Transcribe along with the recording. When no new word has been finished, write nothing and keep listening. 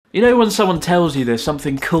You know when someone tells you there's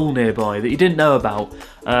something cool nearby that you didn't know about,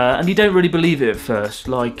 and you don't really believe it at first,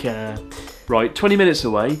 like, right, 20 minutes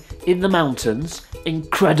away, in the mountains,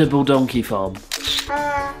 incredible donkey farm.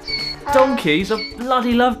 Donkeys? I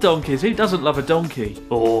bloody love donkeys, who doesn't love a donkey?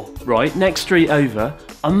 Or, right, next street over,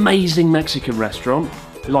 amazing Mexican restaurant,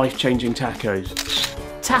 life-changing tacos.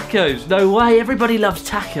 Tacos, no way, everybody loves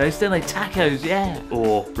tacos, don't they? Tacos, yeah.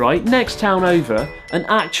 Or, right, next town over, an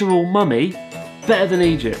actual mummy, better than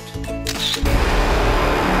Egypt.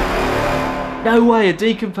 No way, a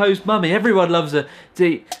decomposed mummy, everyone loves a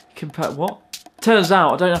decomposed, what? Turns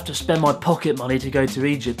out I don't have to spend my pocket money to go to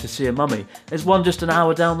Egypt to see a mummy. There's one just an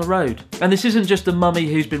hour down the road. And this isn't just a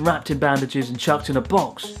mummy who's been wrapped in bandages and chucked in a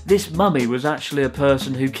box. This mummy was actually a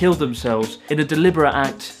person who killed themselves in a deliberate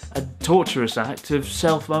act, a torturous act of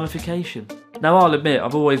self-mummification. Now I'll admit,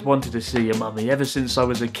 I've always wanted to see a mummy ever since I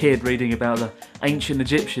was a kid reading about the ancient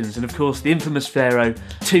Egyptians and of course the infamous pharaoh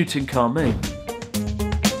Tutankhamun.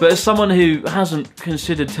 But as someone who hasn't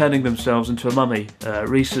considered turning themselves into a mummy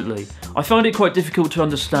recently, I find it quite difficult to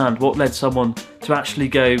understand what led someone to actually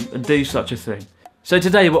go and do such a thing. So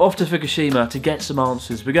today we're off to Fukushima to get some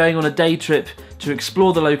answers. We're going on a day trip to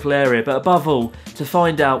explore the local area, but above all, to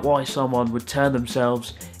find out why someone would turn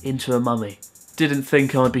themselves into a mummy. Didn't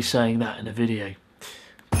think I'd be saying that in a video.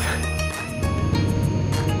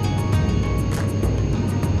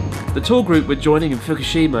 The tour group we're joining in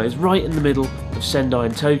Fukushima is right in the middle of Sendai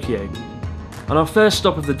in Tokyo. And our first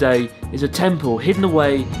stop of the day is a temple hidden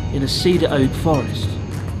away in a cedar oak forest,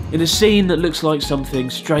 in a scene that looks like something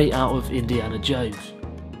straight out of Indiana Jones.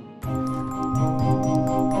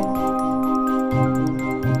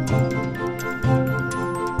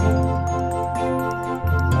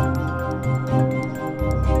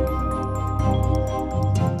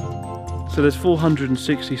 So there's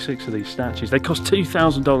 466 of these statues. They cost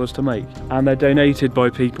 $2,000 to make, and they're donated by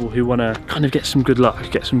people who want to kind of get some good luck,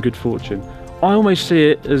 get some good fortune. I almost see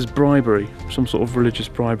it as bribery, some sort of religious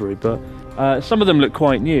bribery, but some of them look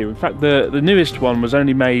quite new. In fact, the newest one was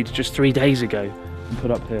only made just 3 days ago and put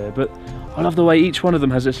up here, but I love the way each one of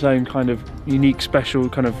them has its own kind of unique, special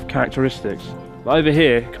kind of characteristics. But over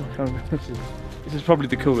here, this is probably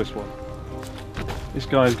the coolest one. This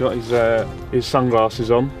guy's got his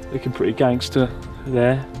sunglasses on, looking pretty gangster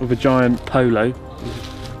there, with a giant polo.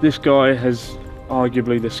 This guy has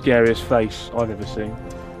arguably the scariest face I've ever seen.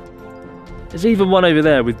 There's even one over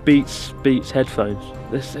there with Beats headphones.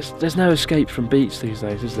 There's no escape from Beats these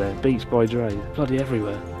days, is there? Beats by Dre, bloody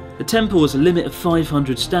everywhere. The temple has a limit of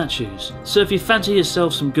 500 statues, so if you fancy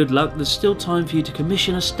yourself some good luck, there's still time for you to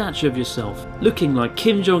commission a statue of yourself, looking like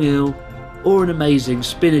Kim Jong-il or an amazing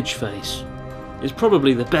spinach face. It's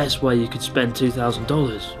probably the best way you could spend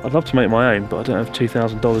 $2,000. I'd love to make my own, but I don't have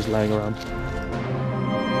 $2,000 laying around.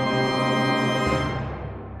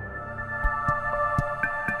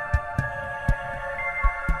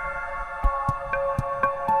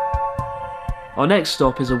 Our next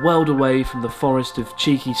stop is a world away from the forest of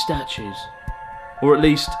cheeky statues. Or at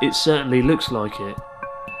least it certainly looks like it.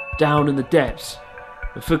 Down in the depths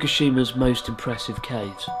of Fukushima's most impressive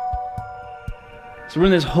caves. So we're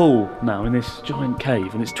in this hall now, in this giant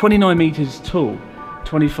cave, and it's 29 metres tall,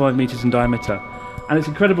 25 metres in diameter. And it's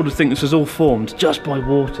incredible to think this was all formed just by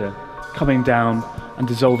water coming down and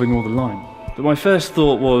dissolving all the lime. But my first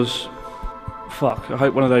thought was, fuck, I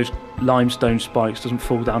hope one of those limestone spikes doesn't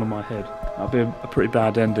fall down on my head. That'd be a pretty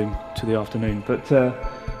bad ending to the afternoon. But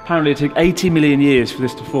apparently it took 80 million years for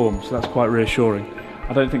this to form, so that's quite reassuring.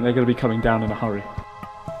 I don't think they're going to be coming down in a hurry.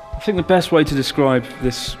 I think the best way to describe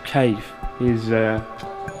this cave is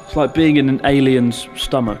it's like being in an alien's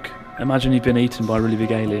stomach. Imagine you've been eaten by a really big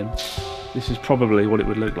alien. This is probably what it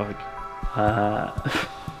would look like.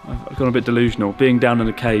 I've gone a bit delusional. Being down in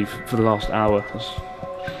a cave for the last hour has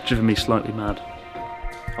driven me slightly mad.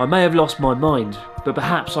 I may have lost my mind, but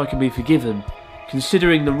perhaps I can be forgiven,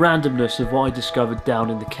 considering the randomness of what I discovered down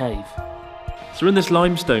in the cave. So we're in this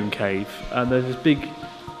limestone cave, and there's this big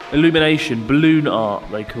illumination, balloon art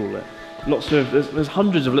they call it. There's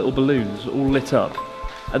hundreds of little balloons all lit up.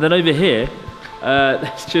 And then over here,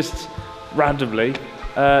 there's just randomly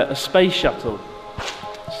a space shuttle.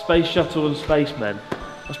 Space shuttle and spacemen.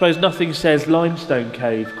 I suppose nothing says limestone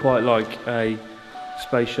cave quite like a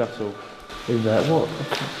space shuttle in there. What?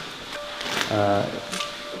 I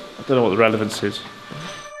don't know what the relevance is.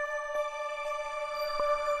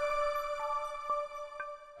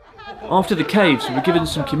 After the caves, we were given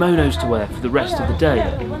some kimonos to wear for the rest of the day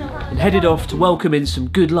and headed off to welcome in some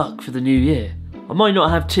good luck for the new year. I might not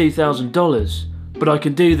have $2,000, but I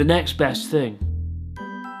can do the next best thing.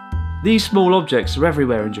 These small objects are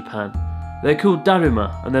everywhere in Japan, They're called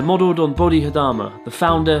Daruma, and they're modelled on Bodhidharma, the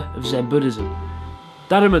founder of Zen Buddhism.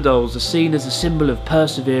 Daruma dolls are seen as a symbol of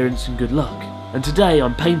perseverance and good luck, and today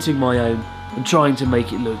I'm painting my own and trying to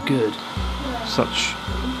make it look good. Such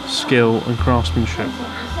skill and craftsmanship.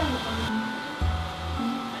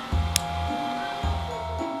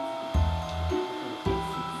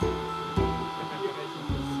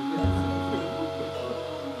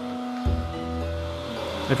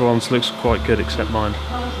 Everyone's looks quite good except mine.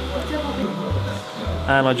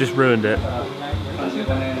 And I just ruined it.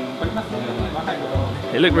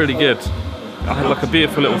 It looked really good. I had like a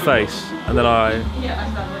beautiful little face, and then I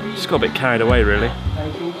just got a bit carried away really.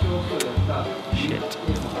 Shit.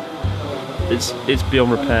 It's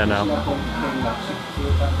beyond repair now.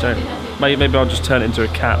 Maybe I'll just turn it into a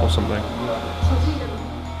cat or something.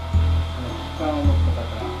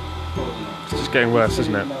 It's just getting worse,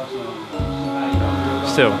 isn't it?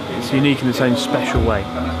 Still, it's unique in its own special way.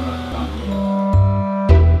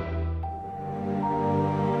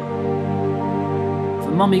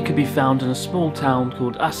 The mummy could be found in a small town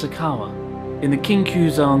called Asakawa, in the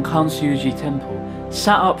Todousan Manpukuji Temple,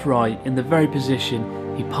 sat upright in the very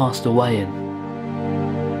position he passed away in.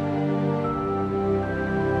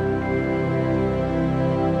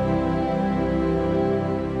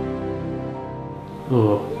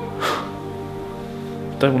 Oh.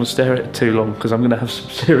 Don't want to stare at it too long because I'm going to have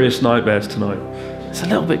some serious nightmares tonight. It's a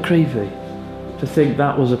little bit creepy to think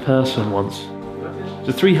that was a person once.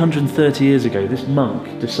 So 330 years ago, this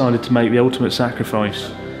monk decided to make the ultimate sacrifice.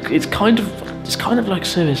 It's kind of like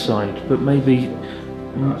suicide, but maybe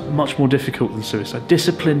much more difficult than suicide.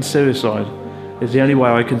 Disciplined suicide is the only way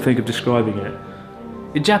I can think of describing it.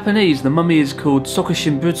 In Japanese, the mummy is called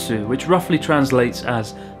Sokushinbutsu, which roughly translates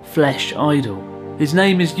as flesh idol. His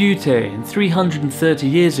name is Yute, and 330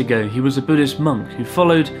 years ago he was a Buddhist monk who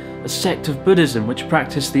followed a sect of Buddhism which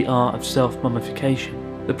practiced the art of self-mummification.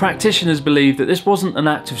 The practitioners believed that this wasn't an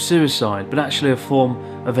act of suicide, but actually a form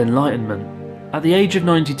of enlightenment. At the age of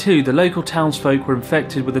 92, the local townsfolk were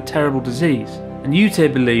infected with a terrible disease, and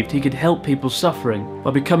Yute believed he could help people suffering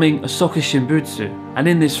by becoming a Sokushinbutsu, and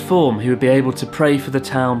in this form he would be able to pray for the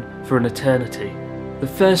town for an eternity. The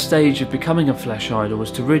first stage of becoming a flesh idol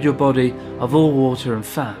was to rid your body of all water and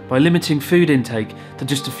fat by limiting food intake to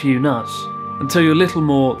just a few nuts, until you're little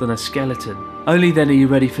more than a skeleton. Only then are you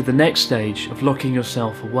ready for the next stage of locking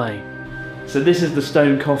yourself away. So this is the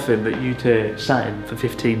stone coffin that Yute sat in for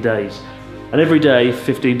 15 days. And every day, for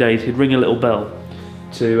 15 days, he'd ring a little bell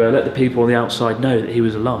to let the people on the outside know that he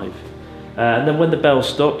was alive. And then when the bell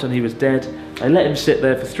stopped and he was dead, they let him sit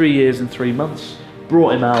there for 3 years and 3 months,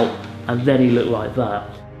 brought him out, and then he looked like that.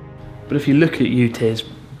 But if you look at Yute's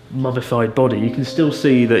mummified body, you can still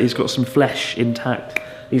see that he's got some flesh intact.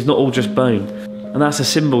 He's not all just bone. And that's a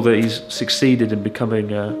symbol that he's succeeded in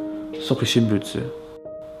becoming a Sokushinbutsu.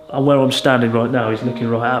 And where I'm standing right now, he's looking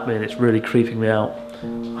right at me and it's really creeping me out.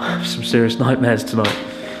 I have some serious nightmares tonight.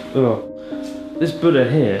 Ugh. This Buddha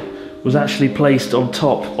here was actually placed on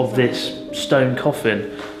top of this stone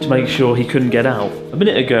coffin to make sure he couldn't get out. A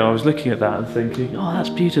minute ago I was looking at that and thinking, oh, that's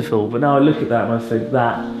beautiful, but now I look at that and I think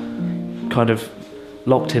that kind of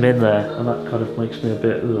locked him in there, and that kind of makes me a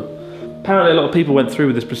bit ugh. Apparently a lot of people went through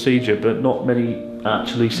with this procedure, but not many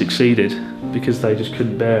actually succeeded because they just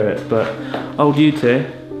couldn't bear it. But old Yute,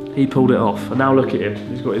 he pulled it off, and now look at him.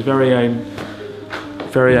 He's got his very own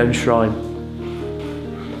shrine.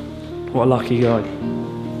 What a lucky guy.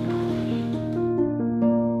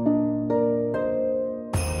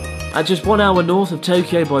 At just 1 hour north of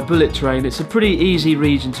Tokyo by bullet train, it's a pretty easy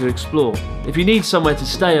region to explore. If you need somewhere to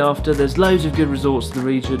stay after, there's loads of good resorts in the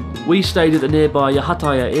region. We stayed at the nearby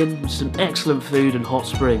Yahataya Inn with some excellent food and hot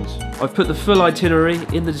springs. I've put the full itinerary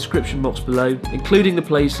in the description box below, including the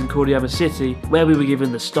place in Koriyama City where we were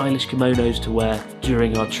given the stylish kimonos to wear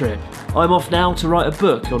during our trip. I'm off now to write a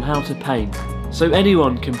book on how to paint, so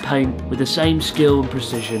anyone can paint with the same skill and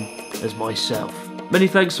precision as myself. Many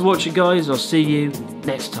thanks for watching, guys. I'll see you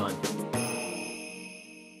next time.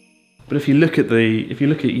 But if you look at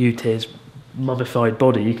Yute's mummified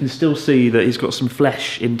body, you can still see that he's got some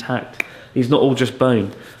flesh intact. He's not all just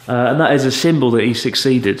bone, and that is a symbol that he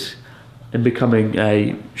succeeded in becoming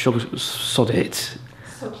a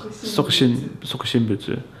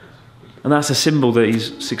Sokushinbutsu. And that's a symbol that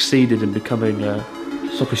he's succeeded in becoming a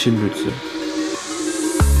Sokushinbutsu.